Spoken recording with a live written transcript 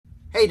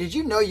Hey, did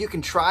you know you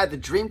can try the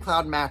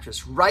DreamCloud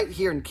mattress right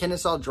here in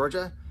Kennesaw,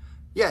 Georgia?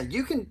 Yeah,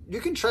 you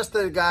can trust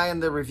the guy in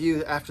the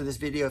review after this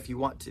video if you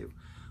want to.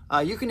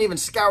 You can even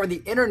scour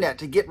the internet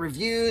to get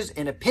reviews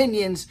and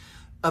opinions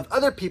of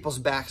other people's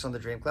backs on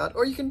the DreamCloud,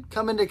 or you can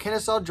come into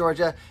Kennesaw,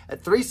 Georgia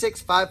at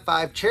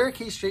 3655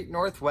 Cherokee Street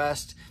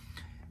Northwest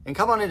and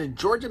come on into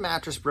Georgia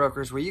Mattress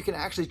Brokers, where you can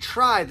actually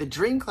try the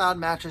DreamCloud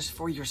mattress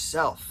for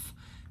yourself.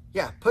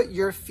 Yeah, put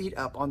your feet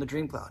up on the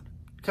DreamCloud.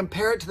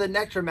 Compare it to the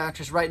Nectar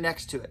mattress right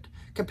next to it.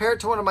 Compare it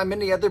to one of my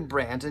many other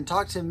brands and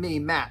talk to me,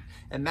 Matt,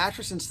 a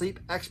mattress and sleep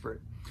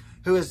expert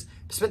who has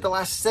spent the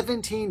last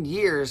 17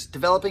 years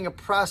developing a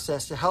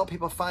process to help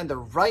people find the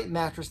right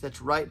mattress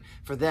that's right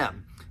for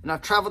them. And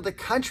I've traveled the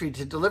country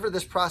to deliver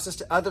this process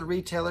to other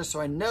retailers, so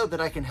I know that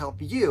I can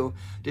help you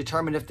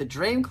determine if the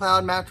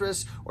DreamCloud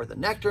mattress or the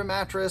Nectar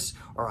mattress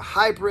or a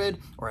hybrid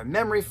or a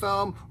memory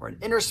foam or an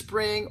inner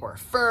spring or a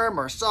firm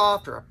or a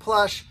soft or a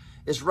plush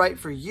is right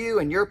for you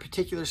and your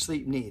particular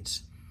sleep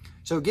needs.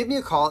 So give me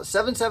a call at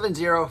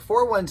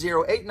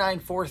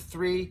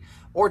 770-410-8943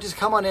 or just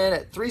come on in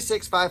at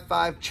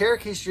 3655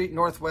 Cherokee Street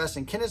Northwest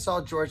in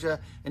Kennesaw, Georgia,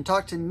 and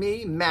talk to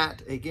me,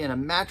 Matt, again, a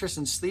mattress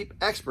and sleep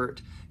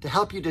expert, to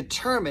help you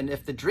determine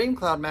if the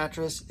DreamCloud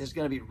mattress is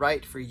going to be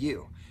right for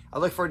you. I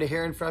look forward to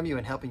hearing from you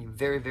and helping you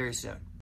very, very soon.